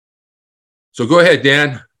So go ahead,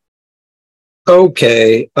 Dan.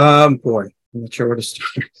 Okay. Boy, I'm not sure where to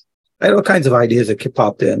start. I had all kinds of ideas that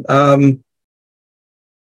popped in.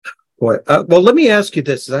 Well, let me ask you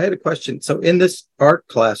this. I had a question. So in this art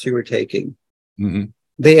class you were taking, Hmm.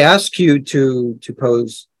 they asked you to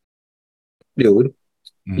pose nude.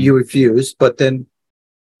 Hmm. You refused, but then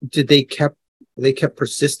did they kept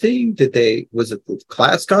persisting? Was it the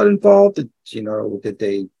class got involved? Did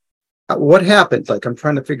they what happened? Like I'm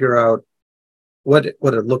trying to figure out what it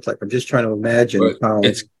looked like. I'm just trying to imagine But how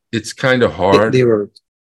it's kind of they hard. were.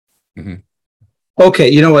 Hmm. Okay,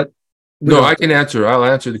 you know what? We No, don't I have to. can answer. I'll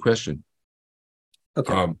answer the question.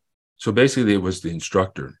 Okay. Um, so basically, it was the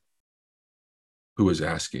instructor who was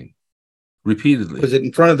asking Was repeatedly, it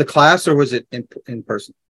in front of the class or was it in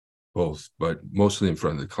person? both, but mostly in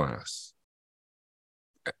front of the class.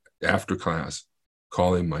 After class,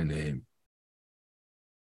 calling my name,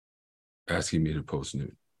 asking me to post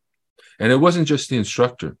nude, and it wasn't just the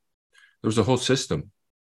instructor. There was a whole system.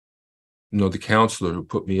 The counselor who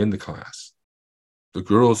put me in the class, the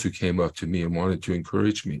girls who came up to me and wanted to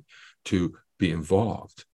encourage me to be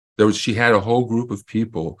involved. She had a whole group of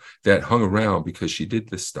people that hung around because she did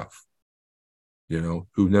this stuff,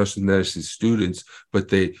 who necessarily students, but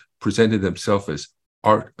they presented themselves as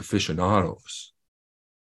art aficionados,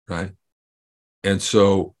 right? And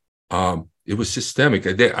so it was systemic.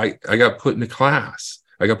 I got put in a class.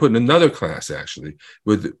 I got put in another class actually,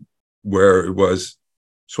 where it was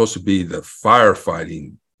supposed to be the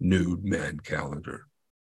firefighting nude men calendar.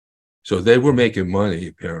 So they were making money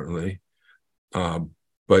apparently,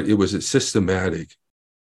 but it was a systematic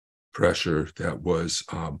pressure that was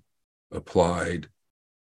applied,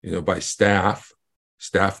 by staff.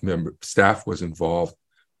 Staff was involved,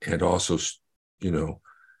 and also, you know,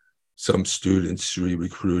 some students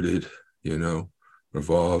recruited, you know,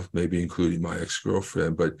 involved, maybe including my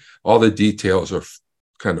ex-girlfriend. But all the details are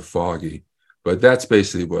kind of foggy. But that's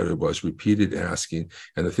basically what it was: repeated asking.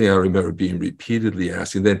 And the thing I remember being repeatedly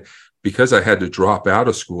asking. Then, because I had to drop out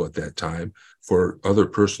of school at that time for other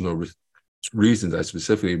personal reasons, I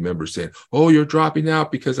specifically remember saying, "Oh, you're dropping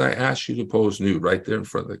out because I asked you to pose nude right there in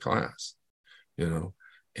front of the class," you know.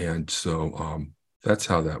 And so that's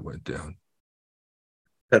how that went down.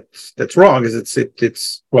 That's wrong. Is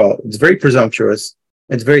it's well, it's very presumptuous.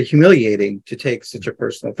 It's very humiliating to take such a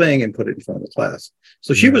personal thing and put it in front of the class.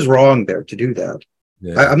 So she Yeah, was wrong there to do that.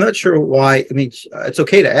 yeah, I'm not sure why. I mean, it's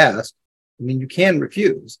okay to ask. I mean, you can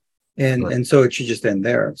refuse, right. and so it should just end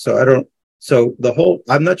there. So I don't. So the whole,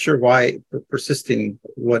 I'm not sure why persisting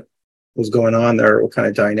what was going on there, what kind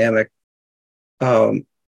of dynamic.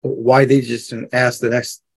 Why they just didn't ask the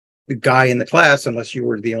next guy in the class unless you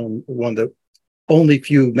were the only one, the only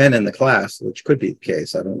few men in the class, which could be the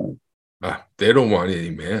case. I don't know. They don't want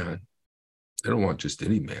any man. They don't want just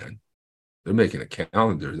any man. They're making a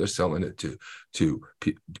calendar. They're selling it to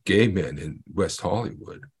gay men in West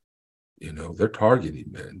Hollywood. They're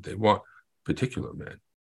targeting men. They want particular men,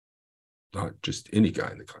 not just any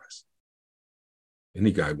guy in the class.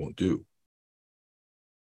 Any guy won't do.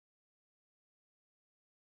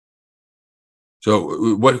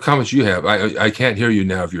 So, what comments you have? I can't hear you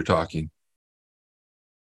now if you're talking.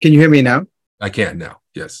 Can you hear me now? I can now.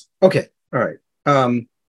 Yes. Okay. All right. Um,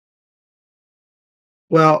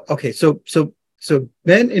 well, okay. So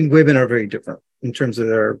men and women are very different in terms of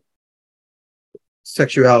their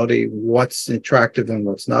sexuality, what's attractive and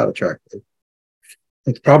what's not attractive.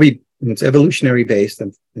 It's evolutionary based.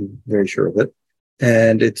 I'm very sure of it,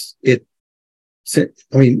 and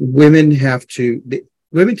I mean,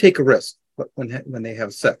 women take a risk when they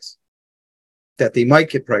have sex that they might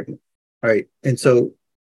get pregnant, right? And so,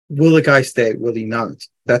 will the guy stay? Will he not?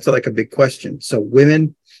 That's like a big question. So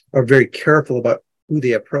women are very careful about who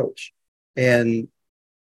they approach, and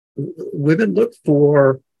women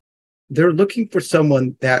they're looking for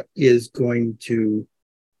someone that is going to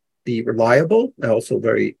be reliable and also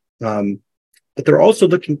but they're also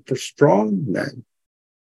looking for strong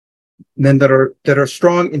men that are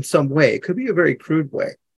strong in some way. It could be a very crude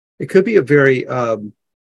way. It could be a very uh,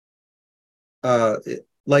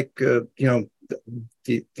 like the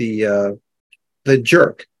the uh, the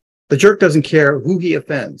jerk. The jerk doesn't care who he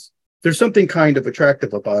offends. There's something kind of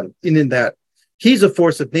attractive about him, in that he's a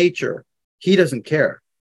force of nature. He doesn't care,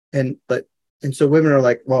 and but and so women are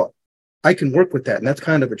like, well, I can work with that, and that's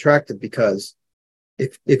kind of attractive because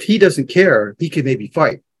if he doesn't care, he can maybe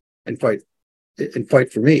and fight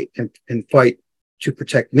fight for me and fight to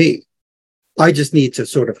protect me. I just need to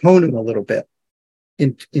sort of hone him a little bit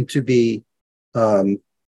into be um,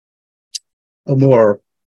 a more,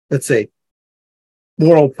 let's say,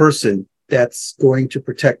 moral person that's going to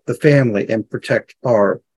protect the family and protect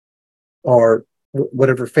our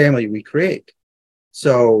whatever family we create.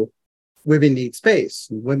 So women need space.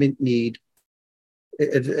 Women need,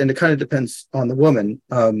 and it kind of depends on the woman,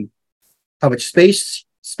 how much space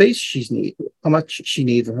she needs, how much she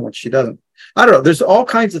needs, and how much she doesn't. I don't know. There's all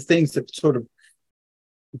kinds of things that sort of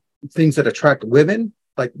things that attract women.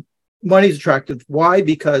 Like money's attractive. Why?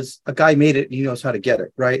 Because a guy made it and he knows how to get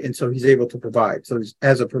it, right? And so he's able to provide. So he's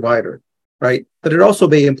as a provider, right? But it also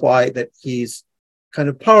may imply that he's kind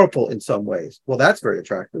of powerful in some ways. Well, that's very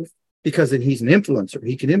attractive because then he's an influencer.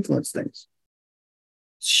 He can influence things.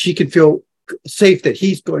 She can feel safe that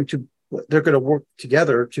they're going to work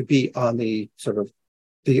together to be on the sort of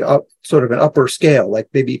an upper scale, like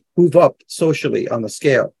maybe move up socially on the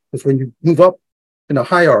scale. Because when you move up in a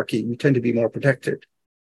hierarchy, you tend to be more protected.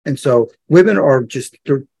 And so women are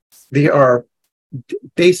they are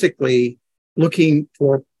basically looking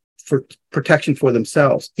for protection for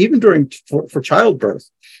themselves, even for childbirth.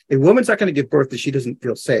 A woman's not going to give birth if she doesn't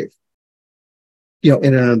feel safe,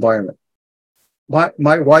 in an environment.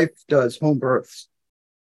 My wife does home births.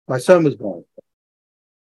 My son was born.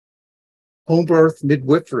 Home birth,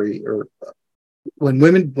 midwifery, or when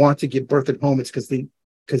women want to give birth at home, it's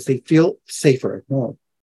because they feel safer at home.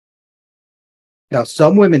 Now,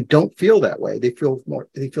 some women don't feel that way. They feel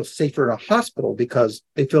safer in a hospital because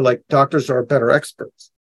they feel like doctors are better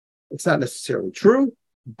experts. It's not necessarily true,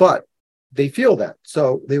 but they feel that,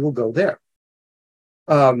 so they will go there.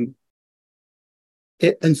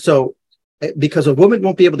 Because a woman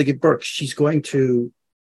won't be able to give birth, she's going to.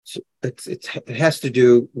 It has to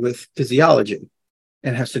do with physiology,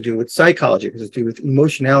 and has to do with psychology. It has to do with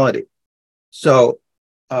emotionality. So,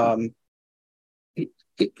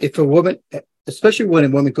 if a woman, especially when a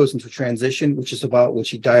woman goes into transition, which is about when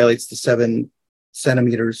she dilates to 7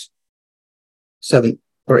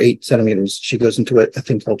 or 8 centimeters, she goes into a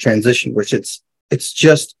thing called transition, which it's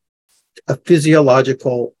just a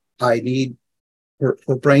physiological. I need her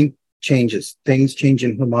brain changes, things change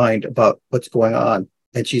in her mind about what's going on.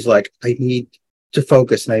 And she's like, I need to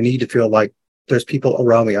focus and I need to feel like there's people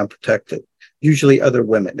around me, I'm protected. Usually other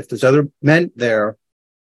women. If there's other men there,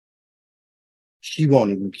 she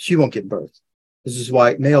won't give birth. This is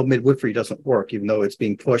why male midwifery doesn't work, even though it's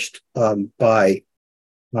being pushed by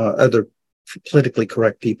other politically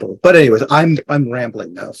correct people. But anyways, I'm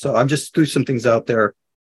rambling now. So I'm just threw some things out there.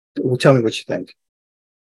 Well, tell me what you think.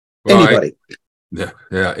 Well, anybody.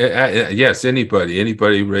 Yes,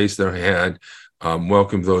 anybody raise their hand.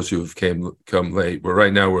 Welcome those who've come late. But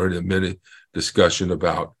right now we're in a minute discussion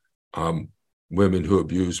about women who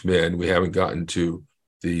abuse men. We haven't gotten to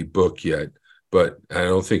the book yet, but I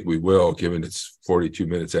don't think we will, given it's 42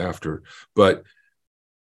 minutes after. But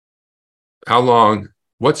how long?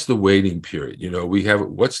 What's the waiting period?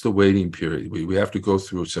 What's the waiting period? We have to go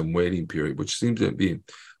through some waiting period, which seems to be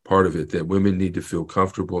part of it, that women need to feel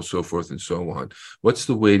comfortable, so forth and so on. What's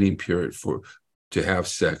the waiting period to have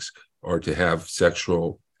sex or to have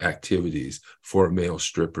sexual activities for a male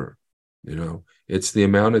stripper? It's the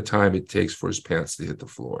amount of time it takes for his pants to hit the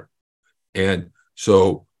floor. And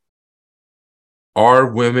so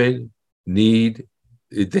women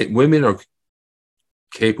are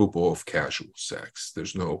capable of casual sex.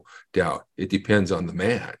 There's no doubt. It depends on the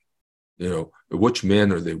man. Which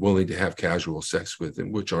men are they willing to have casual sex with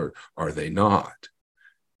and which are they not?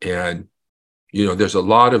 And, there's a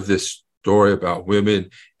lot of this story about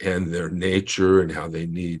women and their nature and how they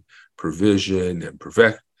need provision and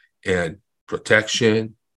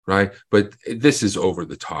protection, right? But this is over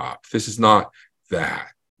the top. This is not that,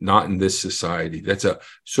 not in this society.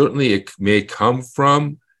 Certainly it may come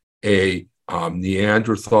from a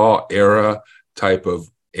Neanderthal era type of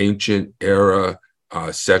ancient era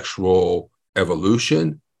sexual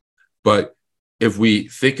evolution. But if we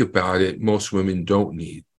think about it, most women don't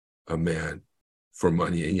need a man for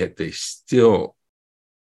money, and yet they still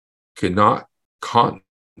cannot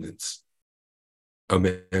countenance a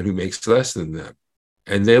man who makes less than them.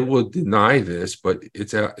 And they will deny this, but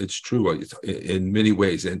it's true in many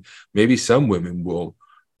ways. And maybe some women will.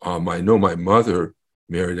 I know my mother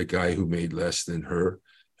married a guy who made less than her,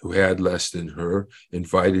 who had less than her,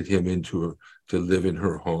 invited him to live in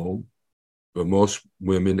her home. But most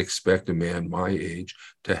women expect a man my age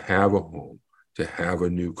to have a home, to have a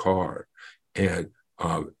new car, and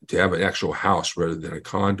to have an actual house rather than a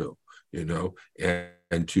condo,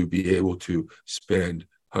 and to be able to spend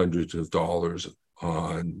hundreds of dollars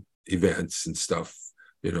on events and stuff,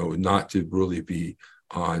 not to really be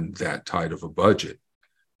on that tight of a budget.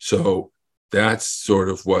 So that's sort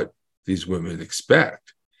of what these women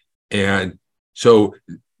expect. And so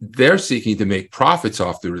they're seeking to make profits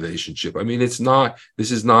off the relationship. I mean, this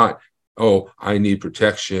is not oh, I need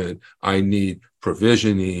protection, I need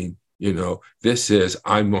provisioning. This is,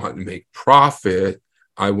 I want to make profit,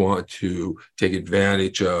 I want to take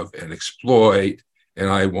advantage of and exploit, and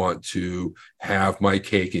I want to have my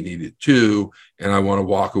cake and eat it too, and I want to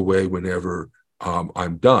walk away whenever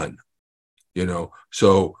I'm done.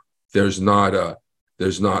 So there's not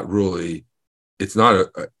really, it's not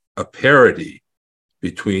a parity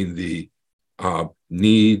between the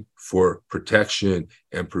need for protection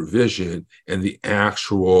and provision and the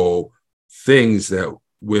actual things that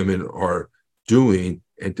women are doing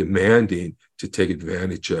and demanding to take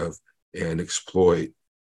advantage of and exploit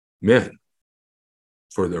men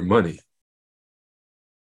for their money.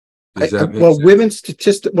 Does that make sense?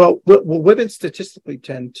 Women statistically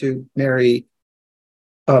tend to marry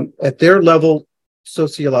at their level,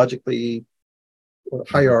 sociologically, or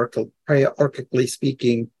hierarchically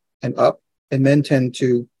speaking, and up, and men tend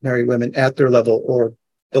to marry women at their level or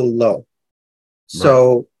below.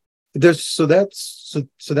 So that's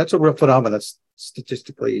a real phenomenon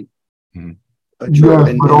statistically. Mhm. True,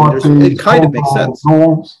 Yes, and it kind of makes sense.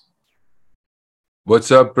 Norms,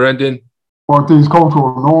 What's up, Brendan? aren't these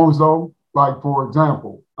cultural norms though? Like, for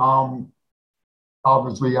example,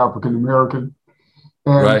 obviously African American,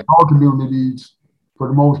 and Right. our communities, for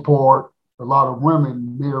the most part, a lot of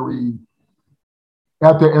women marry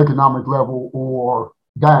at their economic level or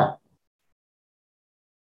that.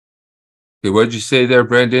 Okay, what did you say there,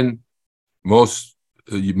 Brendan? Most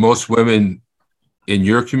women in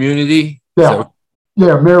your community? Yeah,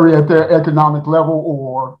 marry at their economic level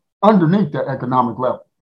or underneath their economic level.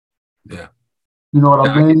 Yeah. You know what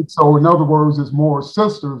I mean? So in other words, it's more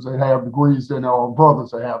sisters that have degrees than there are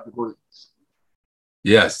brothers that have degrees.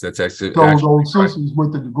 Yes, that's actually. So those sisters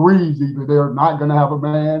with the degrees, either they're not going to have a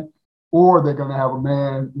man, or they're going to have a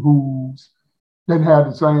man who's didn't have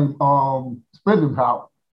the same spending power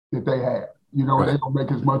that they have. They don't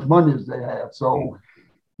make as much money as they have. So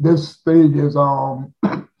this thing is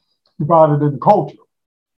divided into culture,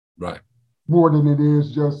 right, more than it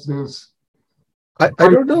is just this. I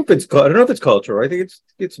don't know if it's cultural. I think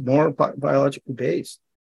it's more biologically based.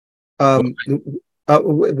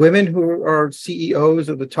 Women who are CEOs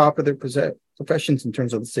at the top of their professions, in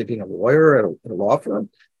terms of, say, being a lawyer at a law firm,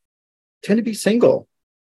 tend to be single.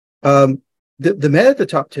 The men at the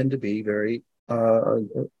top tend to be married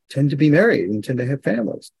and tend to have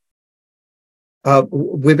families.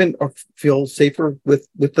 Women feel safer with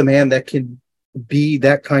the man that can be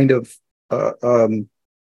that kind of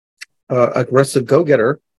aggressive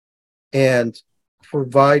go-getter and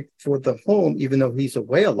provide for the home, even though he's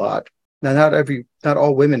away a lot. Now, not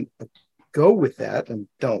all women go with that and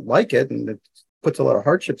don't like it, and it puts a lot of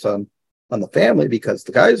hardships on the family because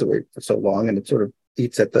the guy's away for so long, and it sort of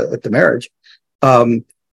eats at the marriage.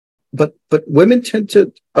 But women tend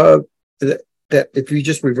to that if you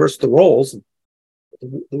just reverse the roles,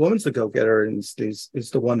 the woman's the go-getter and is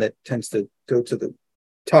the one that tends to go to the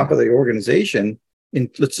top of the organization in,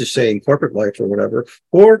 let's just say, in corporate life or whatever,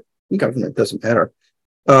 or in government, doesn't matter,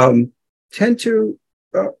 tend to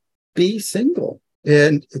be single.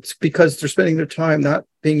 And it's because they're spending their time not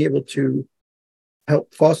being able to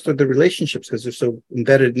help foster the relationships because they're so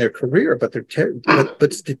embedded in their career, but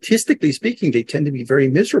but statistically speaking, they tend to be very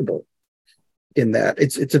miserable in that.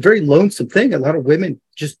 It's a very lonesome thing. A lot of women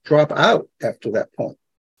just drop out after that point.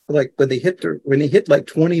 Like when they hit like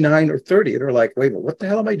 29 or 30, they're like, wait, what the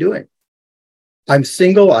hell am I doing? I'm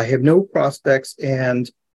single, I have no prospects, and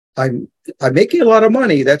I'm making a lot of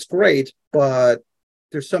money. That's great, but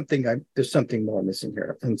there's something more missing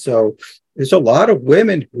here. And so there's a lot of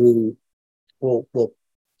women who will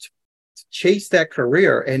chase that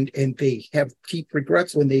career, and they have deep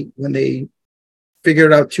regrets when they figure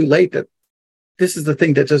it out too late that this is the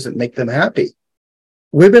thing that doesn't make them happy.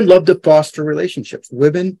 Women love to foster relationships.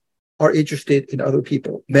 Women are interested in other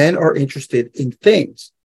people. Men are interested in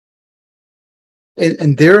things.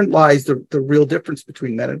 And therein lies the real difference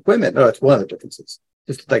between men and women. No, it's one of the differences,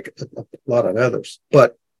 just like a lot of others.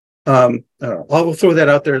 But I don't know. I'll throw that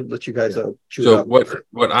out there and let you guys choose. So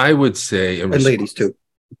what I would say, and ladies too.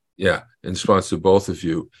 Yeah, in response to both of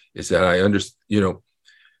you, is that I understand,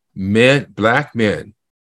 black men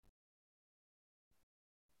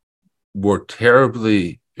were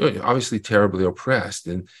obviously terribly oppressed,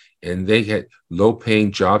 and they had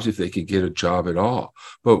low-paying jobs if they could get a job at all.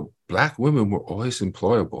 But Black women were always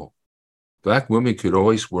employable. Black women could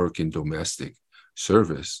always work in domestic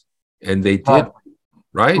service, and they did,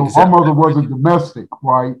 right? So my mother wasn't domestic,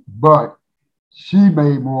 right? But she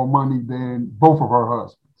made more money than both of her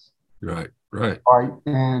husbands. Right. Right.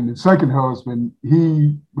 And the second husband,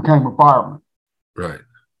 he became a fireman. Right.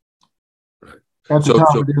 At the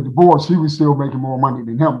time of their divorce, she was still making more money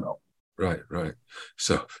than him, though. Right, right.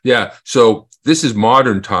 So, yeah. So this is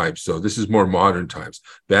modern times. So this is more modern times.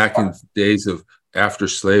 Back in days of after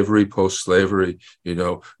slavery, post-slavery,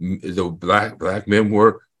 the black men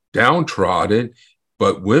were downtrodden,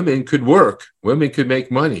 but women could work. Women could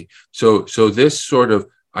make money. So this sort of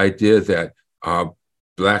idea that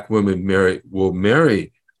black women will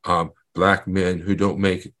marry black men who don't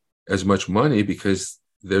make as much money, because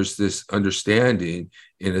there's this understanding,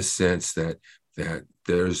 in a sense, that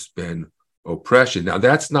there's been oppression. Now,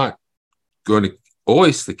 that's not going to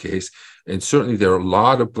always the case, and certainly there are a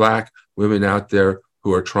lot of black women out there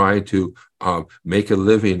who are trying to make a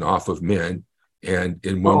living off of men, and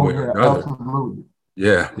in one way or another. Absolutely.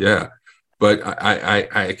 Yeah. But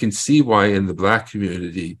I can see why in the black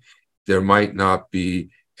community there might not be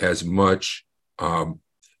as much.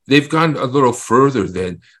 They've gone a little further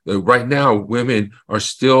than right now. Women are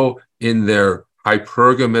still in their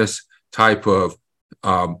hypergamous type of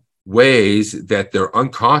ways that they're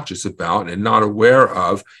unconscious about and not aware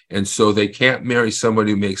of, and so they can't marry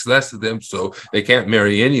somebody who makes less of them. So they can't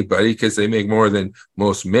marry anybody because they make more than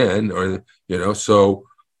most men, or so.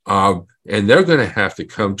 And they're going to have to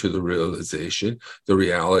come to the realization, the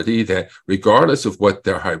reality, that regardless of what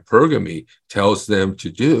their hypergamy tells them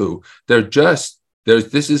to do,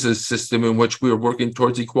 this is a system in which we are working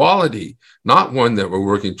towards equality, not one that we're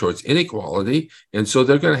working towards inequality. And so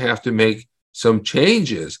they're going to have to make some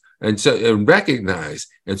changes and recognize.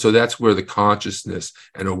 And so that's where the consciousness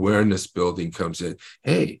and awareness building comes in.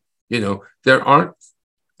 Hey,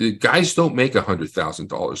 the guys don't make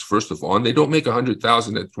 $100,000, first of all, and they don't make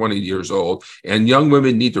 $100,000 at 20 years old. And young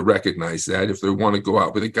women need to recognize that if they want to go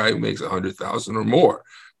out with a guy who makes $100,000 or more,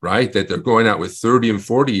 right? That they're going out with 30 and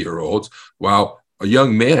 40-year-olds, while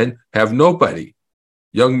young men have nobody.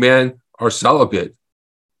 Young men are celibate.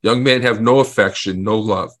 Young men have no affection, no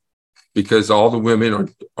love, because all the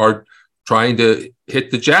women are trying to hit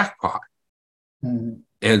the jackpot. Mm-hmm.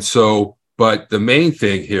 And so, but the main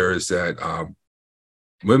thing here is that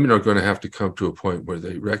women are going to have to come to a point where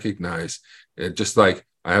they recognize, and just like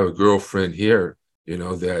I have a girlfriend here,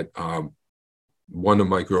 that one of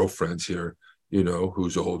my girlfriends here,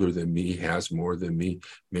 who's older than me, has more than me,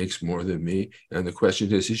 makes more than me. And the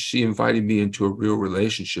question is she inviting me into a real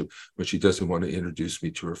relationship when she doesn't want to introduce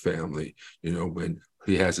me to her family, when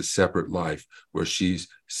he has a separate life where she's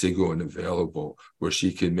single and available, where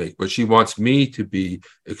she can make, but she wants me to be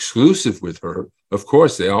exclusive with her. Of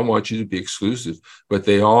course, they all want you to be exclusive, but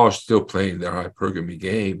they all are still playing their hypergamy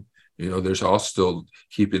game. There's all still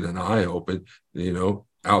keeping an eye open,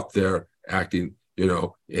 out there acting,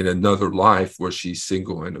 in another life where she's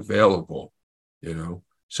single and available,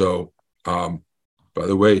 So, by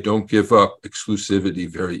the way, don't give up exclusivity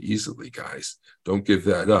very easily, guys. Don't give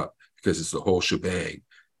that up, because it's the whole shebang,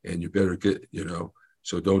 and you better get,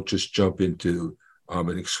 so don't just jump into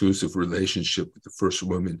an exclusive relationship with the first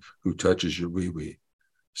woman who touches your wee-wee.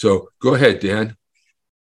 So go ahead, Dan.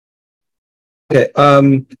 Okay.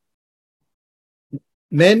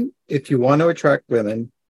 Men, if you want to attract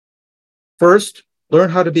women, first, learn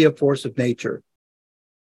how to be a force of nature.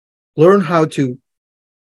 Learn how to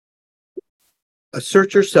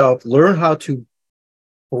assert yourself, learn how to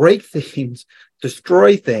break things,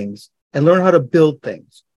 destroy things, and learn how to build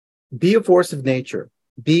things. Be a force of nature.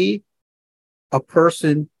 Be a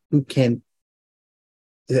person who can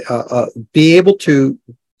be able to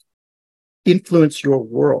influence your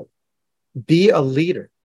world. Be a leader.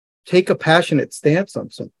 Take a passionate stance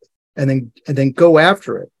on something, and then go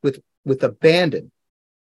after it with abandon.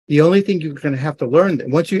 The only thing you're going to have to learn,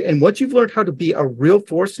 once you've learned how to be a real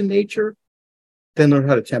force in nature, then learn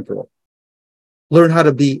how to temper it. Learn how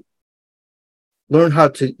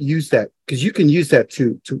to use that, because you can use that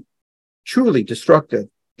to truly destructive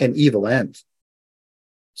and evil ends.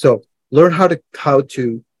 So learn how to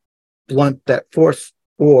blunt that force,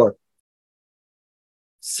 or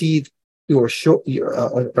see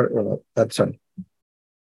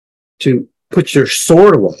to put your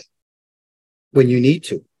sword away when you need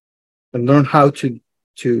to, and learn how to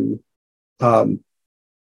do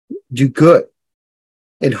good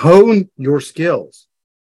and hone your skills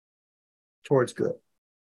towards good.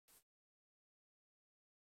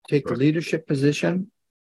 Take the leadership position.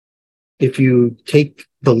 If you take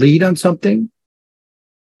the lead on something,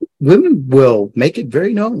 women will make it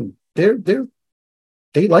very known. They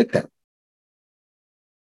like that.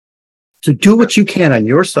 So do what you can on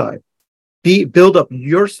your side. Build up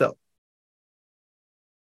yourself.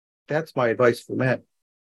 That's my advice for men.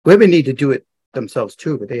 Women need to do it themselves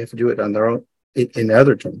too, but they have to do it on their own in the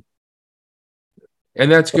other term.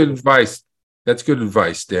 And that's good advice. That's good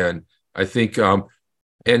advice, Dan. I think,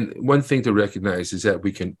 and one thing to recognize is that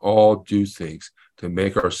we can all do things to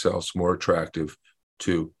make ourselves more attractive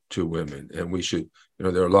to women. And we should,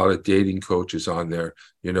 there are a lot of dating coaches on there,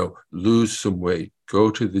 lose some weight,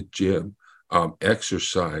 go to the gym,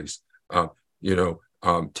 exercise,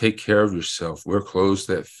 take care of yourself, wear clothes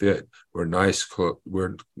that fit, wear nice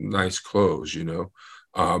clothes,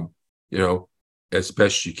 as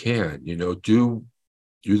best you can, do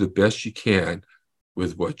the best you can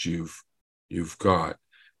with what you've got.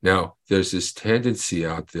 Now, there's this tendency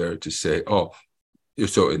out there to say, oh,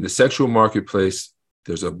 so in the sexual marketplace,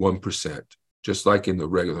 there's a 1%, just like in the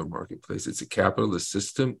regular marketplace. It's a capitalist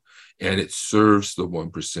system, and it serves the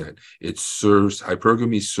 1%.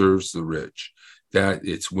 Hypergamy serves the rich. That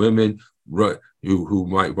it's women who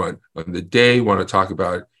might want on the day want to talk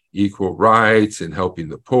about equal rights and helping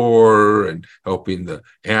the poor and helping the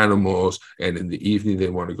animals, and in the evening they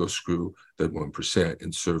want to go screw the 1%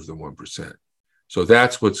 and serve the 1%. So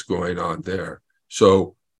that's what's going on there.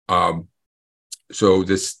 So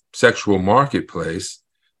this sexual marketplace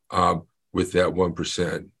with that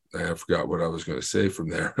 1%, I forgot what I was going to say from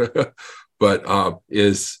there, but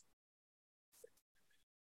is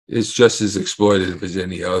just as exploitative as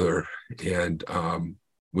any other. And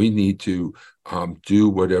we need to do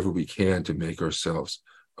whatever we can to make ourselves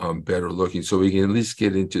better looking, so we can at least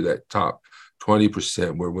get into that top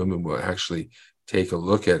 20% where women will actually take a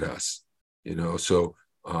look at us. So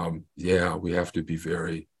we have to be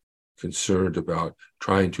very concerned about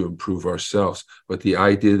trying to improve ourselves. But the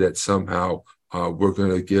idea that somehow we're going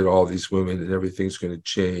to get all these women and everything's going to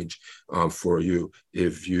change for you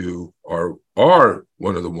if you are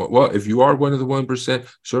one of the one. Well, if you are one of the 1%,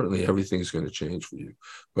 certainly everything's going to change for you.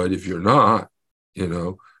 But if you're not,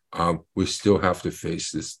 we still have to face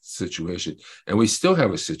this situation, and we still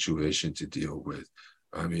have a situation to deal with.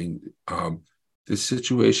 I mean, this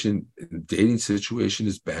situation, dating situation,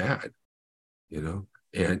 is bad,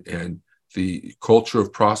 and the culture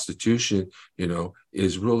of prostitution,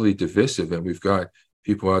 is really divisive. And we've got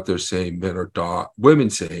people out there saying men are dogs, women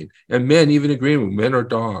saying, and men even agreeing with men are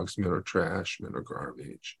dogs, men are trash, men are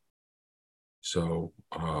garbage. So,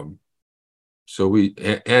 so we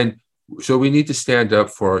need to stand up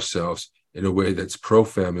for ourselves in a way that's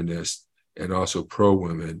pro-feminist and also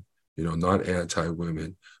pro-women, not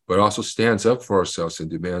anti-women, but also stands up for ourselves and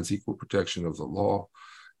demands equal protection of the law,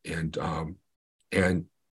 and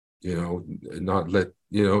not let,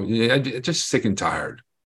 just sick and tired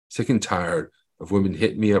of women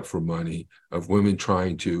hitting me up for money, of women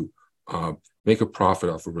trying to make a profit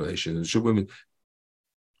off of relations, women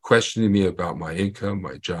questioning me about my income,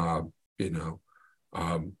 my job.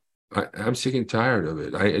 I'm sick and tired of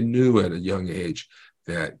it. I knew at a young age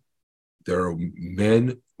that there are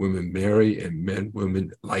men women marry and men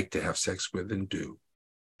women like to have sex with and do.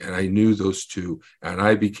 And I knew those two, and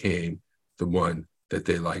I became the one that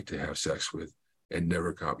they like to have sex with and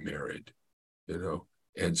never got married,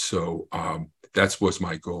 And so that was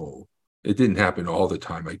my goal. It didn't happen all the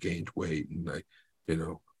time. I gained weight and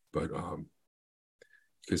but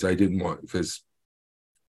because I didn't want, because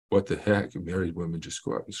what the heck, married women just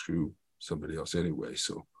go out and screw somebody else anyway.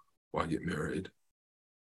 So why get married?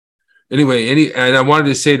 Anyway, and I wanted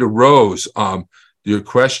to say to Rose, your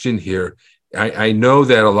question here, I know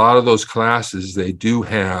that a lot of those classes, they do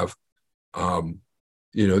have, and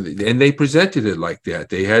they presented it like that.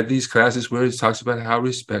 They had these classes where it talks about how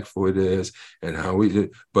respectful it is and how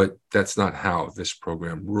but that's not how this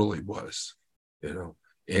program really was, and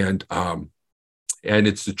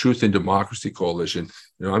it's the Truth and Democracy Coalition.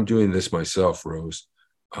 I'm doing this myself, Rose.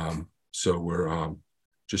 So we're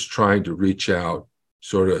just trying to reach out,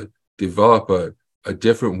 sort of develop a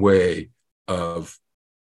different way of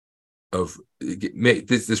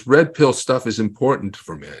this red pill stuff is important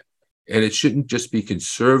for men, and it shouldn't just be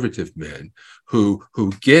conservative men who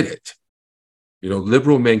get it.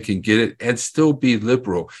 Liberal men can get it and still be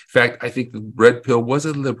liberal. In fact, I think the red pill was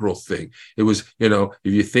a liberal thing. It was, if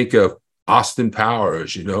you think of Austin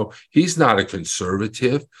Powers, he's not a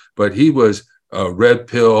conservative, but he was a red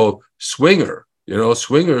pill swinger.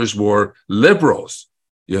 Swingers were liberals,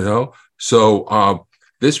 So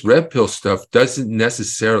this red pill stuff doesn't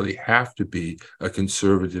necessarily have to be a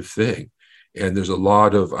conservative thing. And there's a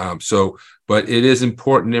lot of, but it is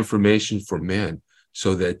important information for men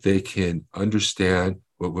so that they can understand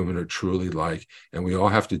what women are truly like. And we all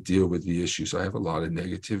have to deal with the issues. I have a lot of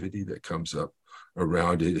negativity that comes up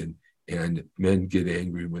around it, and men get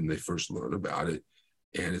angry when they first learn about it.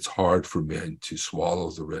 And it's hard for men to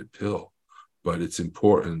swallow the red pill, but it's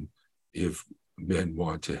important if men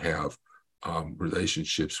want to have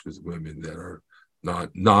relationships with women that are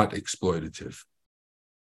not exploitative.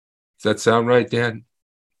 Does that sound right, Dan?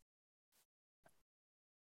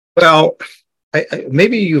 Well, I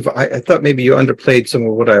thought maybe you underplayed some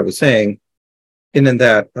of what I was saying. And in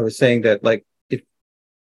that I was saying that, like, if,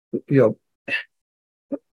 you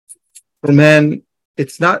know, for men,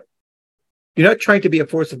 it's not, you're not trying to be a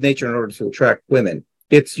force of nature in order to attract women.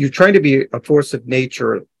 It's you're trying to be a force of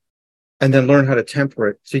nature and then learn how to temper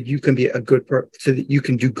it so you can be a good so that you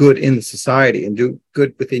can do good in the society and do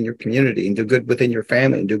good within your community and do good within your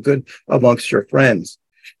family and do good amongst your friends.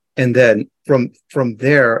 And then from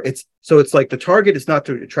there, it's like the target is not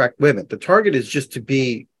to attract women. The target is just to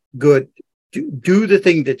be good, do the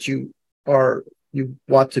thing that you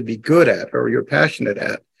want to be good at or you're passionate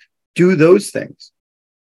at. Do those things.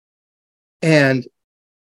 And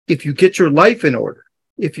if you get your life in order,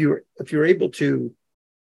 if you're able to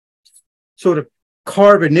sort of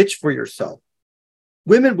carve a niche for yourself,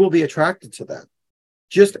 women will be attracted to that.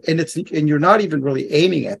 And you're not even really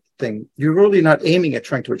aiming at the thing. You're really not aiming at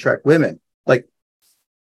trying to attract women. Like,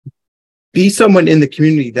 be someone in the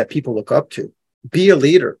community that people look up to. Be a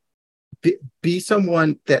leader. Be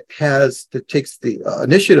someone that takes the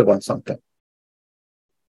initiative on something.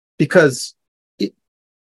 Because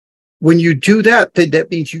when you do that, that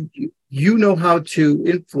means you know how to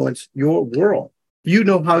influence your world. You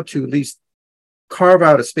know how to at least carve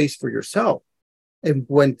out a space for yourself. And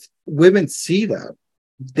when women see that,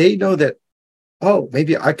 they know that, oh,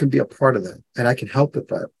 maybe I can be a part of that and I can help with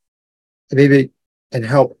that. And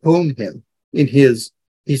help hone him in he's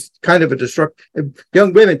kind of a destructive.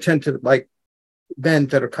 Young women tend to like men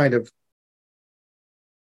that are kind of,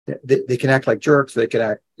 they can act like jerks. They can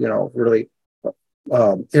act, really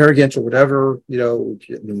arrogant or whatever, in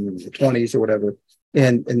the 20s or whatever.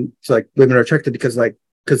 And it's like women are attracted because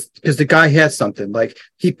the guy has something, like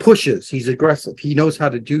he pushes, he's aggressive, he knows how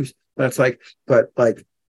to do. But it's like,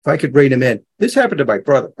 if I could rein him in, this happened to my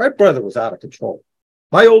brother. My brother was out of control.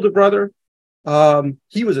 My older brother,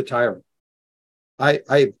 he was a tyrant.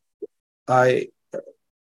 I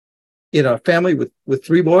in a family with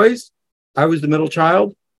three boys, I was the middle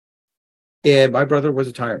child, and my brother was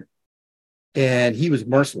a tyrant, and he was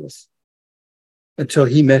merciless until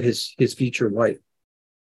he met his future wife.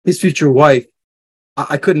 His future wife,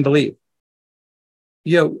 I couldn't believe.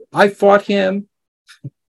 I fought him.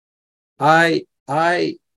 My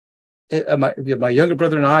younger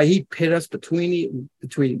brother and I, he pit us between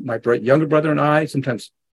my younger brother and I.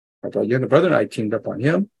 Sometimes my younger brother and I teamed up on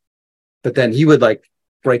him, but then he would like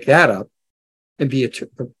break that up and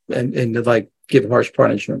and like give harsh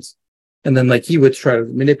punishments, and then like he would try to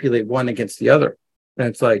manipulate one against the other, and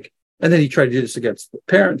it's like, and then he tried to do this against the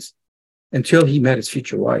parents until he met his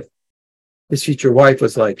future wife. His future wife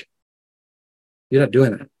was like, "You're not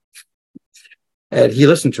doing that," and he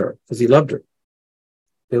listened to her because he loved her.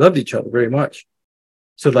 They loved each other very much.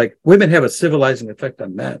 So like women have a civilizing effect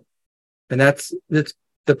on men. And that's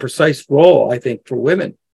the precise role, I think, for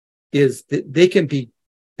women is that they can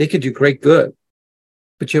do great good,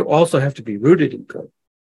 but you also have to be rooted in good.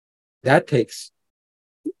 That takes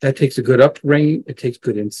a good upbringing. It takes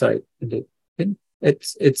good insight. And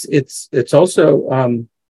it's also, I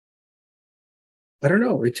don't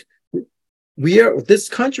know. We are this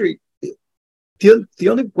country. The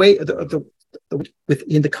only way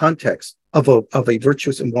within the context of a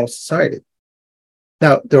virtuous and moral society.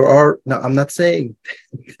 Now, I'm not saying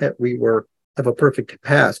that we have a perfect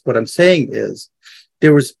past. What I'm saying is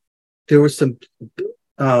there was some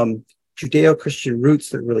Judeo-Christian roots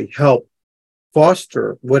that really help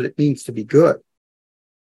foster what it means to be good.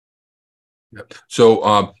 So,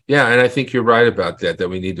 and I think you're right about that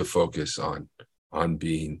we need to focus on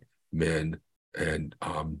being men and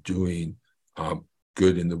doing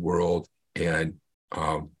good in the world and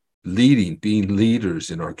being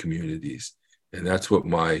leaders in our communities. And that's what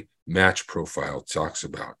my match profile talks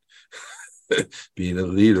about, being a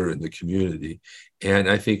leader in the community. And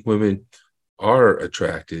I think women are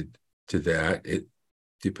attracted to that,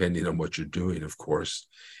 depending on what you're doing, of course.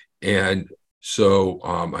 And so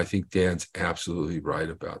I think Dan's absolutely right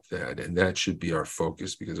about that. And that should be our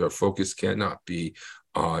focus, because our focus cannot be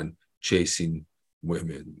on chasing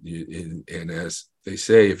women. And as they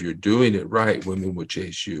say, if you're doing it right, women will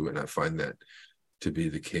chase you. And I find that to be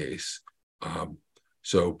the case.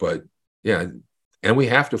 But yeah, and we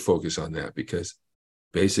have to focus on that, because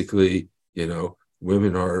basically,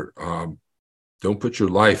 women are, don't put your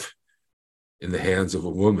life in the hands of a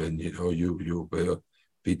woman, you'll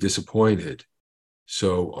be disappointed.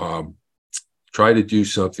 So try to do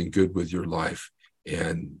something good with your life,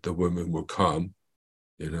 and the women will come.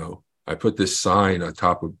 I put this sign in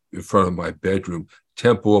front of my bedroom,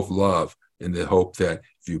 Temple of Love, in the hope that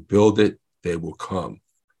if you build it, they will come.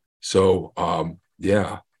 So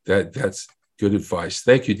yeah, that's good advice.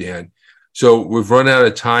 Thank you, Dan. So we've run out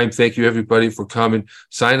of time. Thank you, everybody, for coming.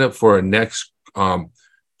 Sign up for our next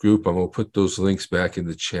group. I'm going to put those links back in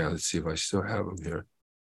the chat. Let's see if I still have them here.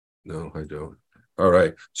 No, I don't. All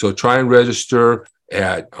right. So try and register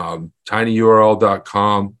at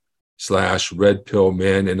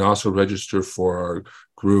tinyurl.com/redpillmen, and also register for our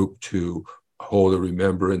group to hold a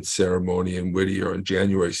remembrance ceremony in Whittier on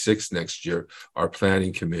January 6th next year, our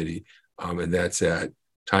planning committee. And that's at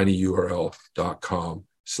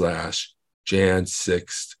tinyurl.com/Jan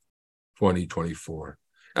 6th, 2024.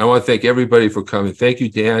 I want to thank everybody for coming. Thank you,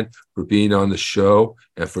 Dan, for being on the show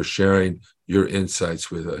and for sharing your insights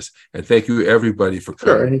with us. And thank you, everybody, for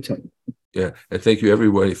coming. Sure, anytime. Yeah, and thank you,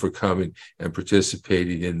 everybody, for coming and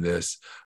participating in this.